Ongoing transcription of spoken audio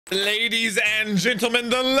Ladies and gentlemen,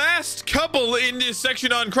 the last couple in this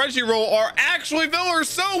section on Crunchyroll are actually fillers,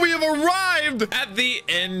 so we have arrived at the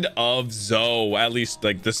end of Zoe, at least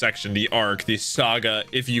like the section, the arc, the saga,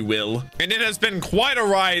 if you will. And it has been quite a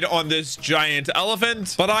ride on this giant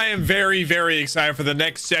elephant, but I am very, very excited for the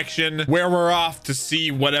next section where we're off to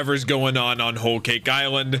see whatever's going on Whole Cake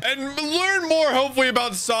Island and learn more, hopefully,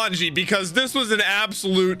 about Sanji, because this was an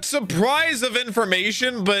absolute surprise of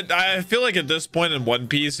information, but I feel like at this point in One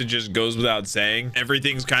Piece, it just goes without saying.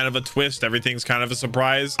 Everything's kind of a twist. Everything's kind of a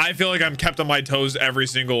surprise. I feel like I'm kept on my toes every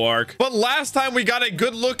single arc. But last time we got a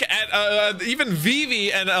good look at even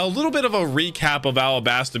Vivi and a little bit of a recap of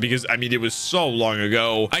Alabasta, because I mean, it was so long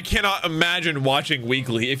ago. I cannot imagine watching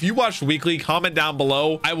weekly. If you watched weekly, comment down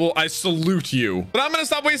below. I salute you. But I'm gonna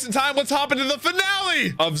stop wasting time. Let's hop into the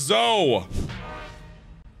finale of Zoe.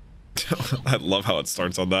 I love how it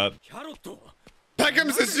starts on that.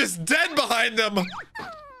 Peckham's is just dead behind them.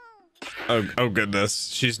 Oh goodness,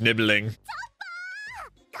 she's nibbling.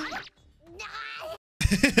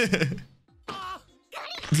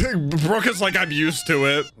 Brooke is like, I'm used to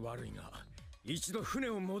it. I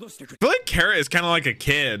feel like Kara is kind of like a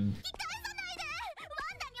kid.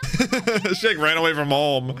 She like ran away from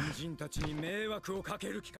home.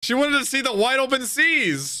 She wanted to see the wide open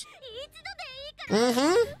seas.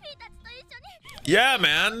 Yeah,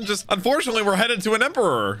 man. Just unfortunately, we're headed to an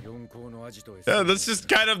emperor. Yeah, that's just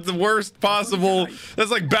kind of the worst possible.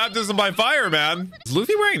 That's like baptism by fire, man. Is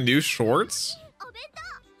Luffy wearing new shorts?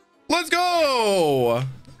 Let's go.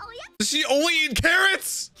 Does she only eat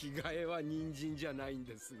carrots?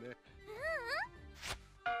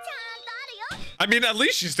 I mean, at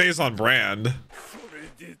least she stays on brand.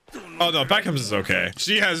 Oh no, Beckham's is okay.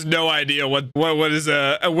 She has no idea what is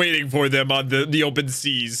waiting for them on the open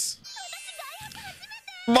seas.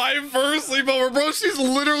 My first sleepover, bro. She's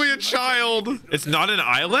literally a child. It's not an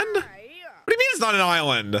island? What do you mean it's not an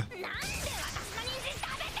island?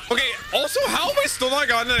 Okay, also, how have I still not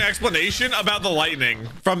gotten an explanation about the lightning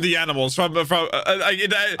from the animals? I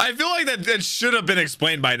feel like that should have been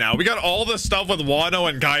explained by now. We got all the stuff with Wano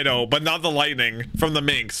and Kaido, but not the lightning from the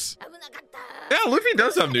minks. Yeah, Luffy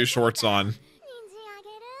does have new shorts on.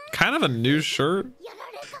 Kind of a new shirt.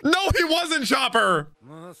 No, he wasn't, Chopper.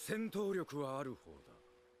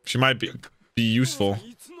 She might be useful.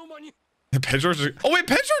 Pedro's, oh wait,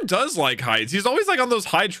 Pedro does like heights. He's always like on those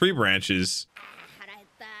high tree branches.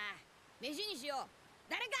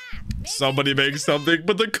 Somebody make something,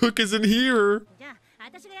 but the cook isn't here.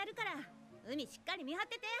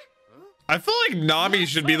 I feel like Nami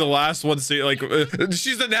should be the last one to like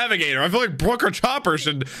she's the navigator. I feel like Brooke or Chopper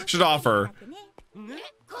should offer. You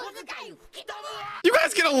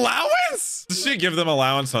guys get allowance? Does she give them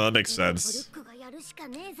allowance? Oh, that makes sense.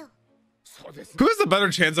 Who has the better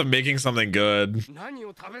chance of making something good? I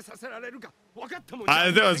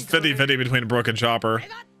think it's 50-50 between Brooke and Chopper.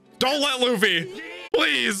 Don't let Luffy.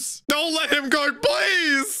 Please. Don't let him go.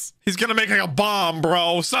 Please. He's gonna make like a bomb,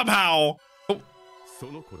 bro. Somehow. Oh.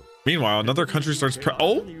 Meanwhile, another country starts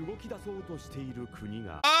oh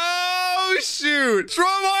shoot.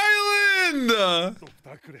 Drum Island.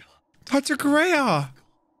 Dr. Korea.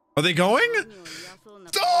 Are they going?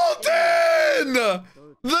 Dalton!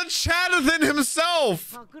 The Chatathan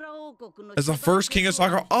himself! As the first king of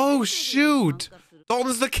Sakura. Oh, shoot!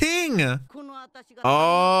 Dalton's the king!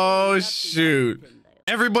 Oh, shoot.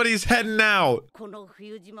 Everybody's heading out. Well,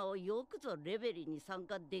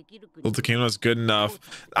 the kingdom is good enough.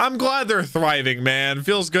 I'm glad they're thriving, man.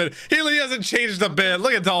 Feels good. He hasn't changed a bit.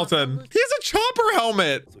 Look at Dalton. He has a chopper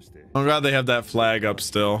helmet. I'm glad they have that flag up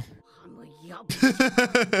still.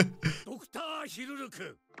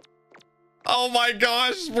 Oh my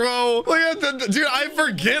gosh, bro. Look at the dude. I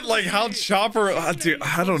forget like how Chopper dude,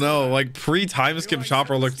 I don't know, like pre-time skip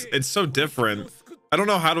Chopper looked, it's so different. I don't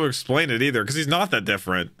know how to explain it either because he's not that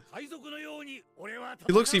different.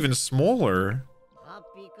 He looks even smaller.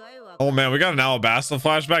 Oh man, we got an Alabasta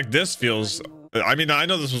flashback. This feels, I mean, I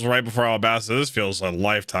know this was right before Alabasta. This feels a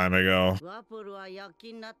lifetime ago.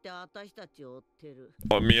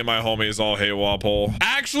 But me and my homies all hate Wapol.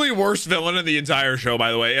 Actually, worst villain in the entire show,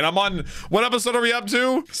 by the way. And I'm on, what episode are we up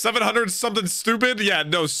to? 700 something stupid? Yeah,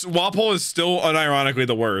 no, Wapol is still unironically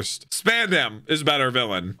the worst. Spandam is better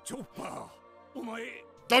villain.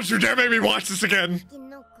 Don't you dare make me watch this again.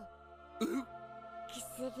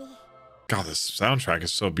 God, this soundtrack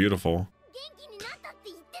is so beautiful.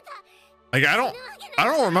 Like, I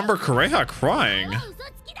don't remember Korea crying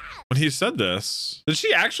when he said this. Did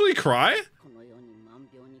she actually cry?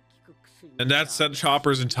 And that set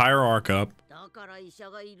Chopper's entire arc up.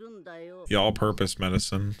 The all-purpose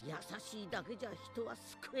medicine.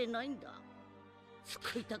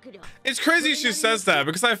 It's crazy she says that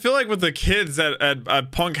because I feel like with the kids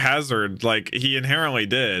at Punk Hazard, like he inherently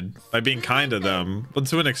did by being kind to them, but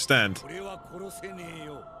to an extent.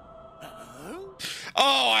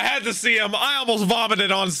 Oh, I had to see him. I almost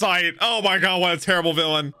vomited on sight. Oh my god, what a terrible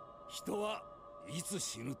villain.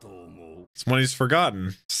 It's one he's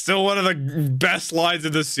forgotten. Still one of the best lines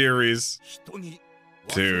of the series.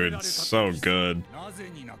 Dude, so good.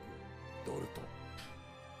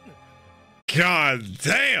 God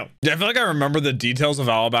damn. Yeah, I feel like I remember the details of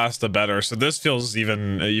Alabasta better, so this feels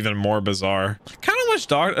even more bizarre. I kind of wish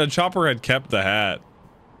Chopper had kept the hat.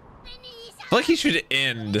 I feel like he should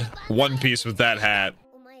end One Piece with that hat.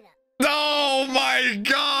 Oh my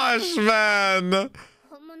gosh, man.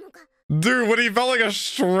 Dude, when he felt like a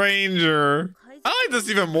stranger. I like this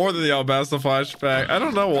even more than the Alabasta flashback. I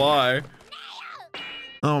don't know why.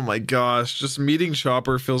 Oh my gosh, just meeting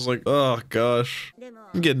Chopper feels like, oh gosh.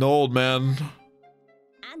 I'm getting old, man.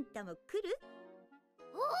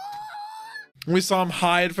 We saw him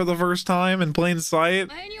hide for the first time in plain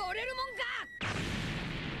sight.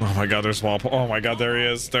 Oh my god, there's Walpole. Oh my god, there he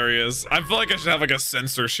is. There he is. I feel like I should have like a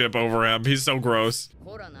censorship over him. He's so gross.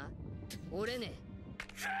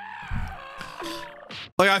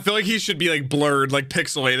 Like, I feel like he should be like blurred, like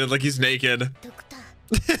pixelated, like he's naked.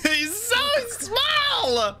 He's so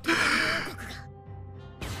small!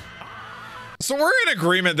 So we're in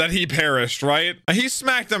agreement that he perished, right? He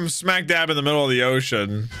smacked him smack dab in the middle of the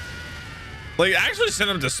ocean. Like, actually sent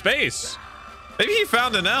him to space. Maybe he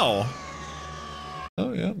found an L.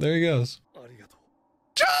 Oh yeah, there he goes.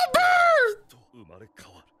 Chopper!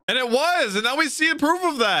 And it was, and now we see proof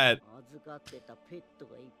of that.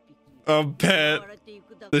 A pet.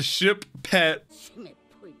 The ship pet.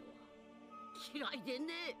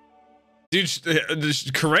 Dude,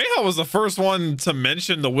 Kureha was the first one to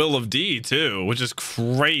mention the will of D too, which is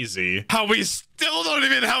crazy. How we still don't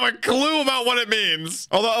even have a clue about what it means.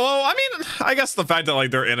 Although, well, I mean, I guess the fact that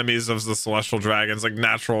like they're enemies of the celestial dragons, like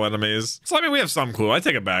natural enemies. So I mean, we have some clue. I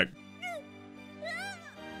take it back.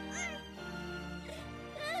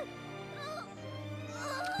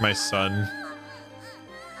 My son.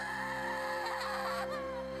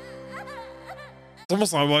 It's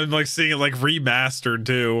almost like I'm like seeing it like remastered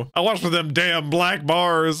too. I watched for them damn black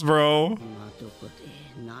bars, bro.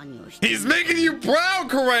 He's making you proud,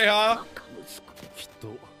 Kureha.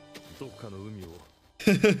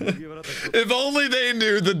 If only they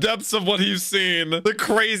knew the depths of what he's seen, the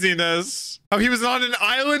craziness. How he was on an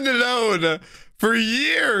island alone for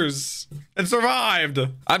years and survived.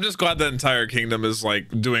 I'm just glad the entire kingdom is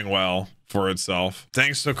like doing well for itself.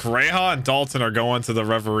 Thanks to Kureha and Dalton are going to the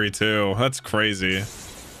Reverie too. That's crazy.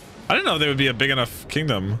 I didn't know they would be a big enough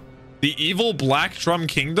kingdom. The evil Black Drum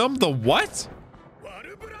Kingdom? The what?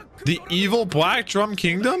 The evil Black Drum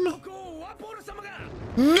Kingdom?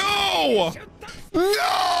 No!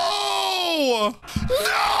 No!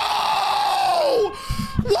 No!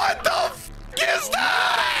 What the f is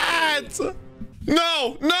that?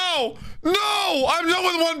 No, no, no! I'm done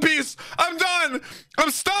with One Piece. I'm done. I'm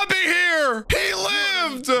stopping here. He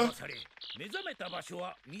lived.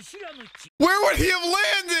 Where would he have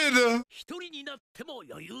landed?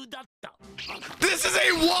 This is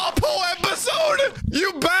a Walpole episode.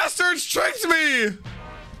 You bastards tricked me.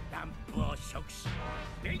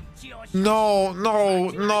 No, no,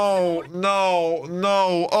 no, no,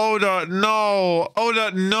 no, Oda, no,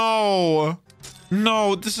 Oda, no.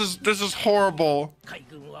 No, this is horrible.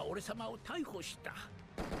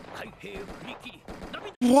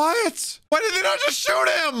 What? Why did they not just shoot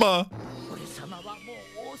him?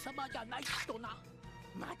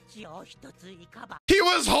 He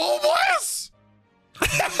was homeless?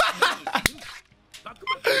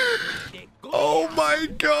 Oh my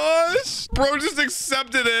gosh. Bro just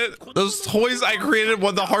accepted it. Those toys I created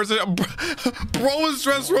won the hearts of... Bro was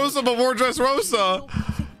Dressrosa before Dressrosa.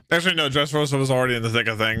 Actually, no, Dressrosa was already in the thick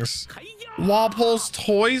of things. Walpole's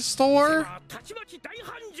toy store?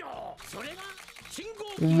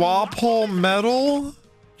 Walpole metal?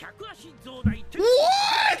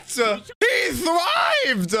 What? He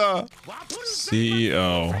thrived!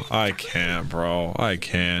 CEO. I can't, bro. I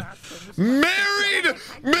can't. Married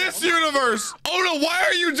Miss Universe! Oda, why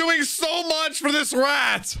are you doing so much for this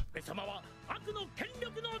rat?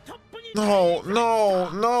 No, no,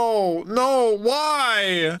 no, no,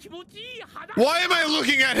 why? Why am I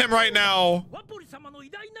looking at him right now?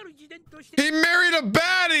 He married a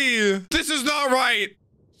baddie! This is not right!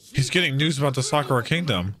 He's getting news about the Sakura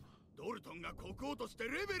Kingdom.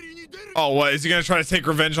 Oh, what? Is he gonna try to take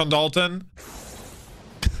revenge on Dalton?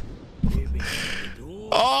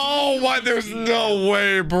 Oh, what? There's no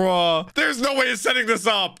way, bro. There's no way of setting this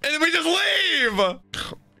up. And then we just leave. Oh,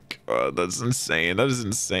 my God, that's insane. That is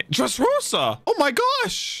insane. Dressrosa. Oh, my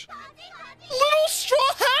gosh. Little straw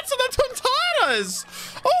hats and the tontadas.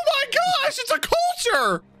 Oh, my gosh. It's a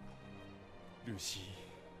culture.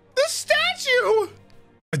 The statue.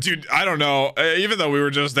 Dude, I don't know. Even though we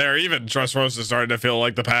were just there, even Dressrosa is starting to feel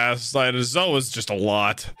like the past. Like, Zoe was just a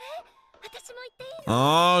lot.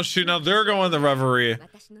 Oh, shoot. Now they're going to Reverie.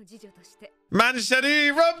 Manchetti,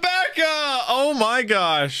 Rebecca. Oh, my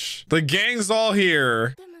gosh. The gang's all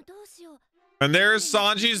here. And there's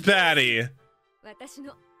Sanji's baddie.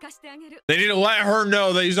 They need to let her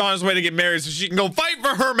know that he's on his way to get married so she can go fight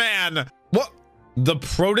for her man. What? The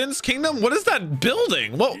Prudence Kingdom? What is that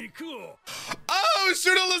building? Whoa. Oh,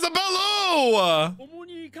 shoot, Elizabello!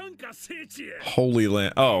 Holy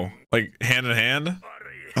land. Oh, like hand in hand?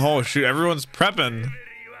 Oh, shoot, everyone's prepping.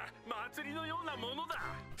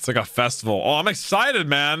 It's like a festival. Oh, I'm excited,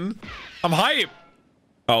 man. I'm hype.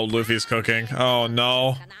 Oh, Luffy's cooking. Oh,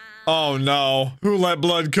 no. Oh, no. Who let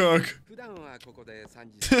blood cook?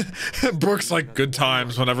 Brooks like good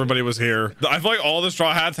times when everybody was here. I feel like all the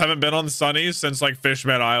Straw Hats haven't been on Sunny since like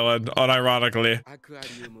Fishman Island, unironically.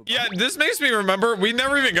 Yeah, this makes me remember we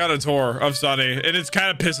never even got a tour of Sunny, and it kind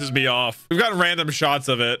of pisses me off. We've got random shots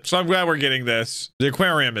of it, so I'm glad we're getting this. The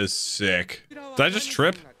aquarium is sick. Did I just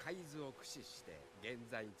trip?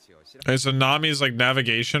 Okay, so Nami's like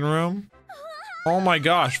navigation room. Oh my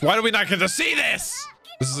gosh, why do we not get to see this?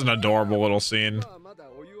 This is an adorable little scene.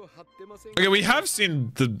 Okay, we have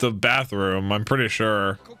seen the bathroom, I'm pretty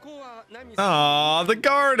sure. Aw, the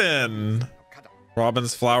garden.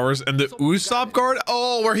 Robin's flowers and the Usopp garden.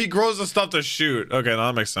 Oh, where he grows the stuff to shoot. Okay, now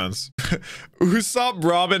that makes sense. Usopp,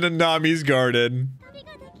 Robin, and Nami's garden.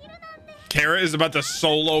 Kara is about to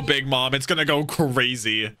solo Big Mom. It's gonna go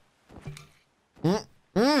crazy.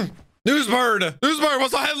 Newsbird! Newsbird,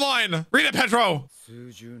 what's the headline? Read it, Pedro.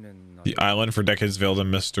 The island for decades veiled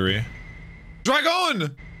in mystery.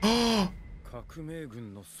 Dragon!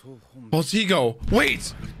 Voltigo.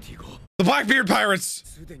 Wait! The Blackbeard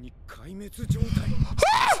pirates!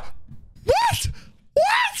 Ah! What?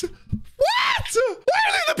 What? What? Why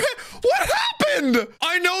are they the what happened?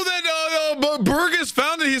 I know that Burgess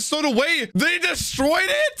found it. He stowed away. They destroyed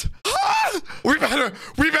it? Huh?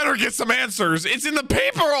 We better get some answers. It's in the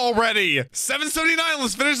paper already. 779.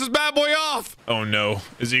 Let's finish this bad boy off. Oh no.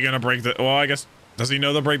 Is he gonna break the? Well, I guess. Does he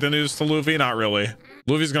know to break the news to Luffy? Not really.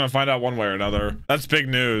 Luffy's gonna find out one way or another. That's big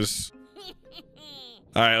news.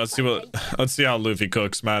 All right, let's see how Luffy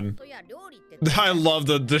cooks, man. I love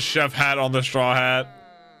the chef hat on the straw hat.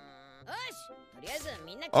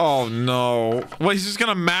 Oh no. What, he's just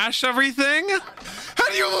gonna mash everything? How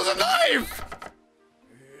do you lose a knife?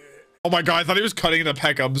 Oh my god, I thought he was cutting into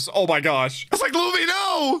Peckham's. Oh my gosh. It's like, Luffy,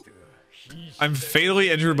 no! I'm fatally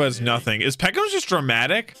injured, but it's nothing. Is Peckham's just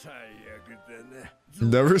dramatic?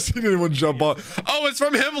 Never seen anyone jump off. Oh, it's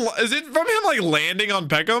from him. Is it from him like landing on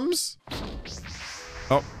Peckham's?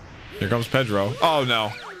 Oh, here comes Pedro. Oh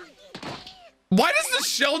no. Why does the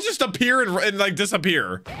shell just appear and like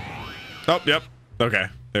disappear? Oh, yep. Okay,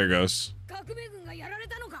 there it goes.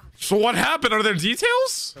 So what happened? Are there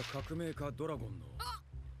details?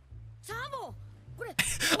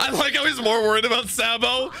 I like how he's more worried about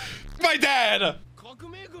Sabo. My dad.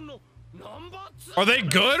 Are they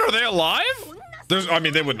good? Are they alive? I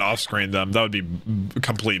mean, they wouldn't off-screen them. That would be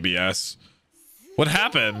complete BS. What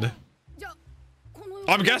happened?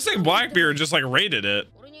 I'm guessing Blackbeard just like raided it.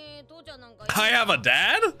 I have a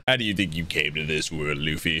dad? How do you think you came to this world,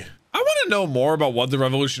 Luffy? I want to know more about what the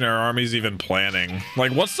Revolutionary Army is even planning.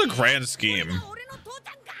 Like, what's the grand scheme?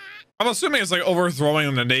 I'm assuming it's like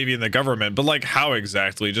overthrowing the Navy and the government, but like how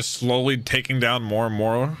exactly? Just slowly taking down more and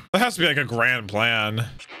more? That has to be like a grand plan.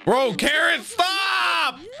 Bro, Carrot,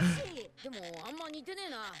 stop!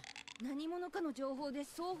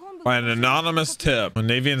 By an anonymous tip, when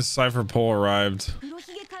Navy and Cypher Pole arrived.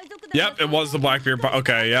 Yep, it was the Blackbeard.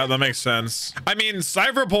 Okay, yeah, that makes sense. I mean,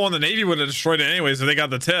 Cypher Pole and the Navy would have destroyed it anyways if they got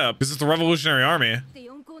the tip. Because it's the Revolutionary Army.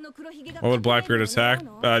 What would Blackbeard attack?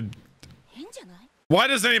 Why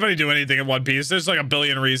does anybody do anything in One Piece? There's like a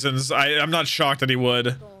billion reasons. I'm not shocked that he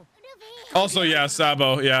would. Also, yeah,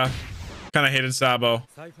 Sabo, yeah. Kind of hated Sabo.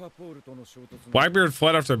 Blackbeard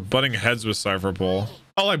fled after butting heads with Cypher Pole.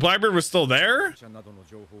 Oh, like Blackbeard was still there?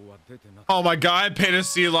 Oh my god, I paid to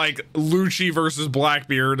see like Lucci versus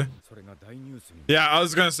Blackbeard. Yeah, I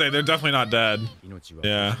was gonna say they're definitely not dead.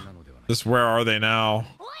 Yeah. Just where are they now?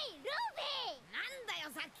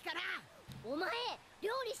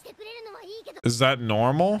 Is that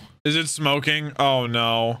normal? Is it smoking? Oh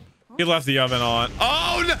no. He left the oven on.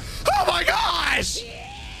 Oh no! Oh my gosh!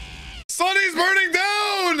 Sunny's burning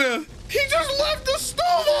down. He just left the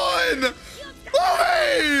stove on.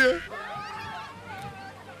 Luffy!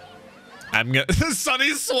 I'm gonna.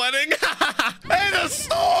 Sunny's sweating. And a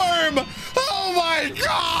storm. Oh my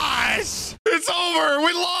gosh! It's over.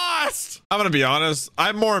 We lost. I'm gonna be honest.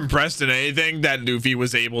 I'm more impressed than anything that Luffy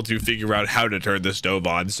was able to figure out how to turn the stove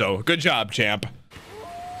on. So good job, champ.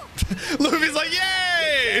 Luffy's like,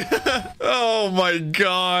 yay! Oh my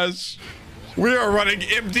gosh. We are running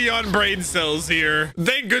empty on brain cells here.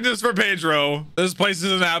 Thank goodness for Pedro. This place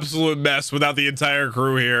is an absolute mess without the entire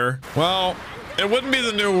crew here. Well, it wouldn't be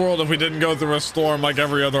the new world if we didn't go through a storm like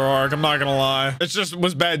every other arc. I'm not gonna lie. It just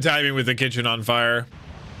was bad timing with the kitchen on fire.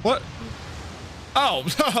 What? Oh,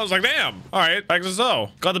 I was like, damn. All right, back to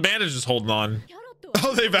Zoe. Got the bandages holding on.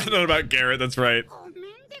 Oh, they found out about Garrett. That's right.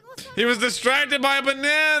 He was distracted by a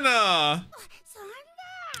banana.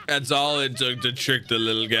 That's all it took to trick the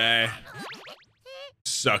little guy.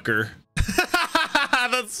 Sucker.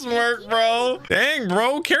 That smirk, bro. Dang,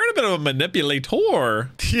 bro. Carrot a bit of a manipulator.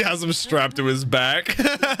 He has him strapped to his back.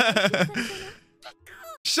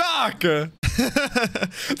 Shock. Dude,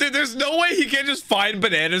 there's no way he can just find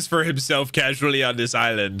bananas for himself casually on this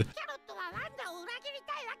island.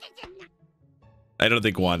 I don't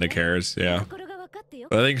think Wanda cares. Yeah.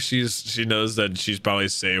 But I think she knows that she's probably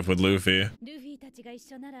safe with Luffy.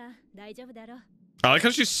 I like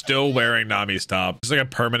how she's still wearing Nami's top. It's like a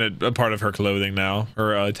permanent part of her clothing now,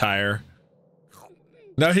 her attire.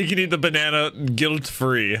 Now he can eat the banana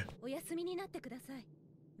guilt-free.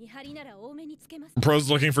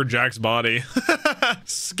 Bro's looking for Jack's body.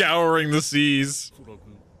 Scouring the seas.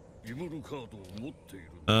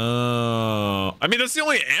 I mean, that's the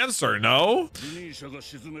only answer, no?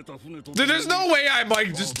 Dude, there's no way I'm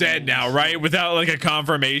like just dead now, right? Without like a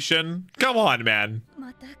confirmation. Come on, man.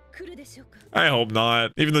 I hope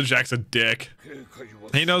not. Even though Jack's a dick.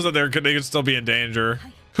 He knows that they could still be in danger.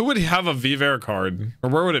 Who would have a Vivair card? Or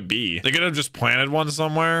where would it be? They could have just planted one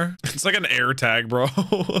somewhere. It's like an air tag, bro.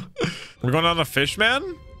 We're going on the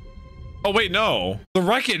Fishman? Oh, wait, no. The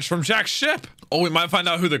wreckage from Jack's ship. Oh, we might find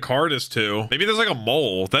out who the card is to. Maybe there's like a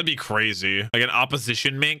mole. That'd be crazy. Like an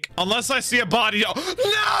opposition mink. Unless I see a body. Oh,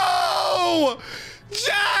 no!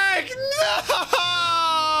 Jack, no!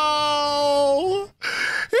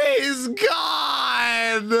 He's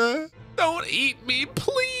gone! Don't eat me,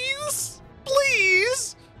 please.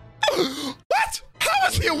 Please. What? How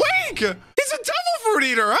is he awake? He's a devil fruit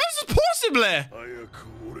eater. How is this possibly?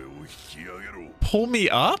 Pull me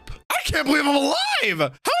up? I can't believe I'm alive. How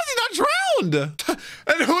is he not drowned?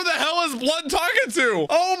 And who the hell is Blood talking to?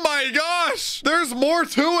 Oh my gosh. There's more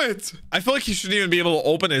to it. I feel like he shouldn't even be able to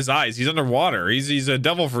open his eyes. He's underwater. He's a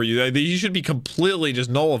devil fruit. He should be completely just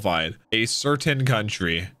nullified. A certain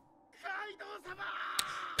country.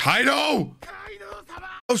 Kaido!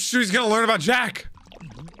 Oh shoot, he's gonna learn about Jack.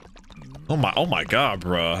 Oh my god,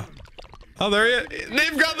 bruh. Oh, there he is.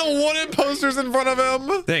 They've got the wanted posters in front of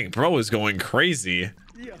him. Dang, bro is going crazy.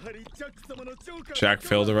 Jack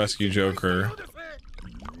failed to rescue Joker.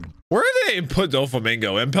 Where did they put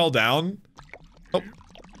Doflamingo? Impel down? Oh.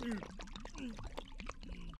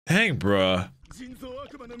 Dang, bruh.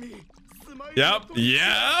 Yep.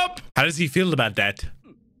 How does he feel about that?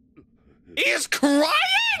 He's crying?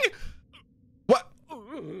 What?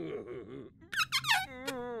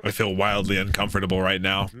 I feel wildly uncomfortable right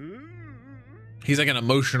now. He's like an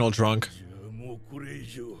emotional drunk.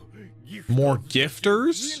 More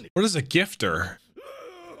gifters? What is a gifter?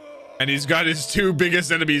 And he's got his two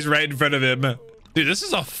biggest enemies right in front of him. Dude, this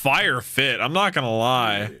is a fire fit. I'm not gonna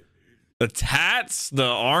lie. The tats, the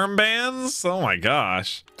armbands. Oh my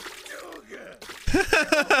gosh.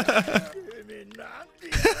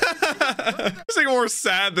 It's like more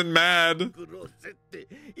sad than mad.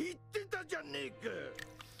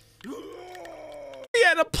 He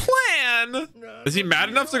had a plan. Is he mad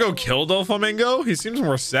enough to go kill Doflamingo? He seems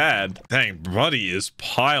more sad. Dang, Buddy is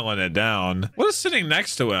piling it down. What is sitting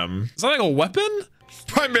next to him? Is that like a weapon?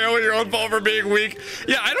 Primarily your own fault for being weak.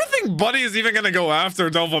 Yeah, I don't think Buddy is even gonna go after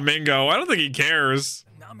Doflamingo. I don't think he cares.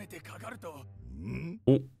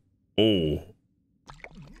 Oh.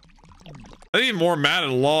 I think he's more mad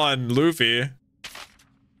at Law and Luffy.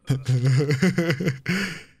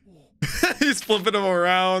 He's flipping him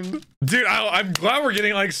around. Dude, I'm glad we're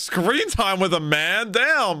getting like screen time with him, man.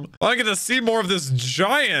 Damn. I get to see more of this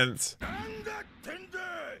giant.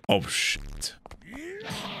 Oh, shit.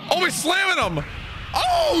 Oh, he's slamming him.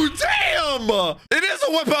 Oh, damn. It is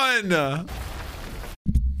a weapon.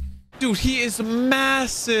 Dude, he is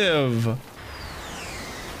massive.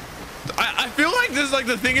 I feel like this, like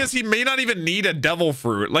the thing is he may not even need a devil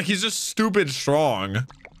fruit. Like he's just stupid strong.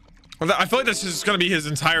 I feel like that's just gonna be his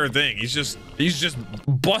entire thing. He's just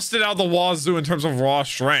busted out the wazoo in terms of raw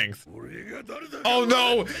strength. Oh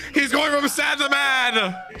no, he's going from sad to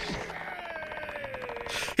mad.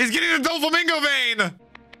 He's getting the Doflamingo vein.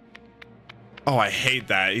 Oh, I hate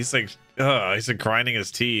that. He's like grinding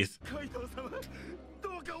his teeth.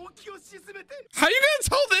 How you gonna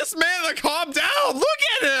tell this man to calm down? Look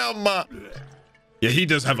at him. Yeah, he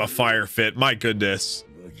does have a fire fit. My goodness.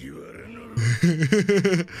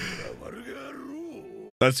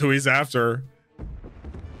 That's who he's after.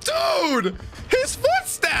 Dude, his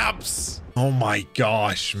footsteps. Oh my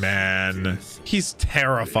gosh, man. He's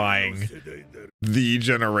terrifying. The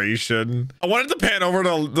generation. I wanted to pan over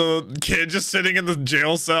to the kid just sitting in the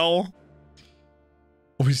jail cell.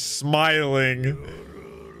 Oh, he's smiling.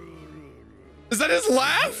 Is that his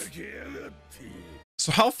laugh?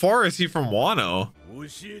 So how far is he from Wano?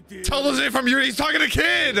 Tell us it from you. He's talking to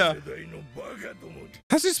kid.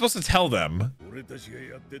 How's he supposed to tell them?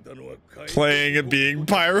 Playing and being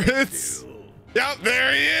pirates. Yep,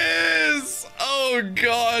 there he is. Oh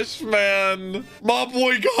gosh, man. My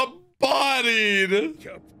boy got bodied.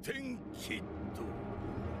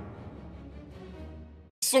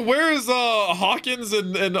 So where is Hawkins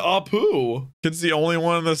and Apu? Kid's the only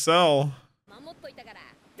one in the cell.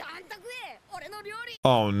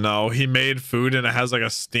 Oh no, he made food and it has like a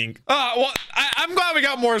stink. Well, I'm glad we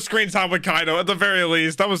got more screen time with Kaido at the very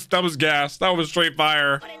least. That was gas. That was straight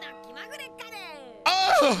fire.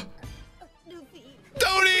 Oh!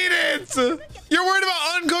 Don't eat it! You're worried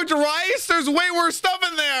about uncooked rice? There's way worse stuff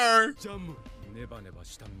in there.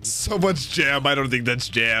 So much jam. I don't think that's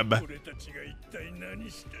jam.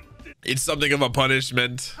 It's something of a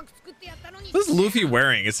punishment. What is Luffy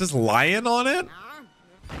wearing? Is this lion on it?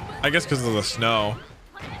 I guess because of the snow.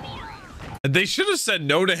 They should have said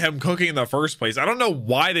no to him cooking in the first place. I don't know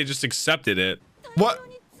why they just accepted it. What?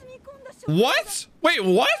 What? Wait,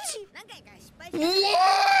 what?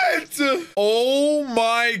 What? Oh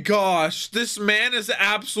my gosh. This man is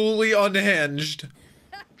absolutely unhinged.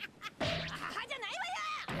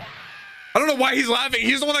 I don't know why he's laughing.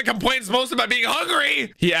 He's the one that complains most about being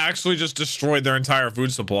hungry. He actually just destroyed their entire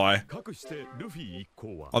food supply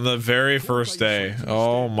on the very first day.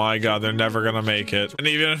 Oh my god, they're never gonna make it. And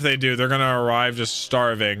even if they do, they're gonna arrive just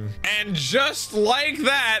starving. And just like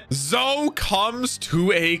that, Zou comes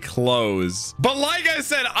to a close. But like I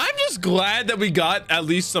said, I'm just glad that we got at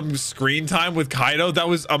least some screen time with Kaido. That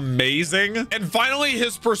was amazing. And finally,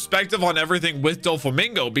 his perspective on everything with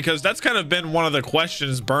Doflamingo, because that's kind of been one of the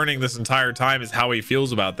questions burning this entire time, is how he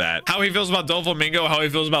feels about that. How he feels about Doflamingo, how he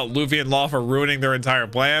feels about Luffy and Law for ruining their entire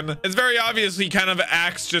plan. It's very obvious he kind of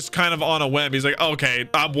acts just kind of on a whim. He's like, okay,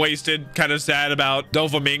 I'm wasted, kind of sad about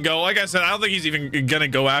Doflamingo. Like I said, I don't think he's even gonna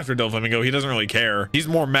go after Doflamingo. He doesn't really care. He's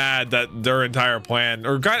more mad that their entire plan,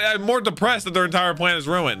 or more depressed that their entire plan is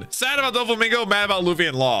ruined. Sad about Doflamingo, mad about Luffy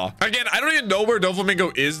and Law. Again, I don't even know where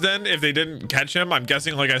Doflamingo is then if they didn't catch him. I'm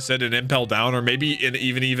guessing, like I said, in Impel Down, or maybe in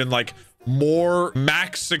even like more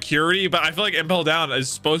max security, but I feel like Impel Down is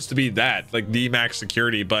supposed to be that, like the max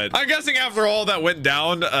security. But I'm guessing after all that went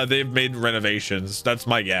down, they've made renovations. That's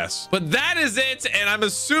my guess. But that is it, and I'm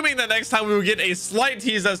assuming that next time we will get a slight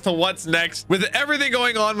tease as to what's next with everything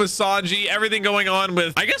going on with Sanji, everything going on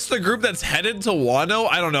with, I guess, the group that's headed to Wano.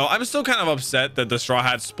 I don't know. I'm still kind of upset that the Straw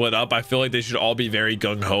Hats split up. I feel like they should all be very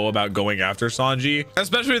gung-ho about going after Sanji,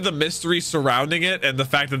 especially the mystery surrounding it and the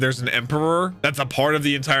fact that there's an emperor that's a part of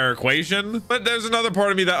the entire equation. But there's another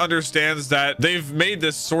part of me that understands that they've made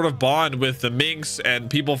this sort of bond with the Minks and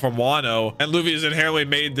people from Wano, and Luffy has inherently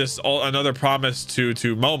made this another promise to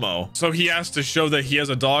Momo, so he has to show that he has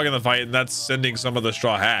a dog in the fight, and that's sending some of the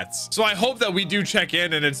Straw Hats. So I hope that we do check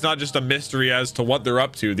in and it's not just a mystery as to what they're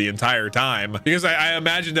up to the entire time, because I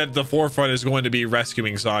imagine that the forefront is going to be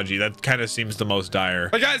rescuing Sanji. That kind of seems the most dire.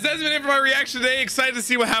 But guys, that's been it for my reaction today. Excited to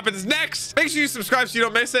see what happens next. Make sure you subscribe so you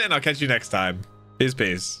don't miss it, and I'll catch you next time.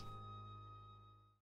 Peace.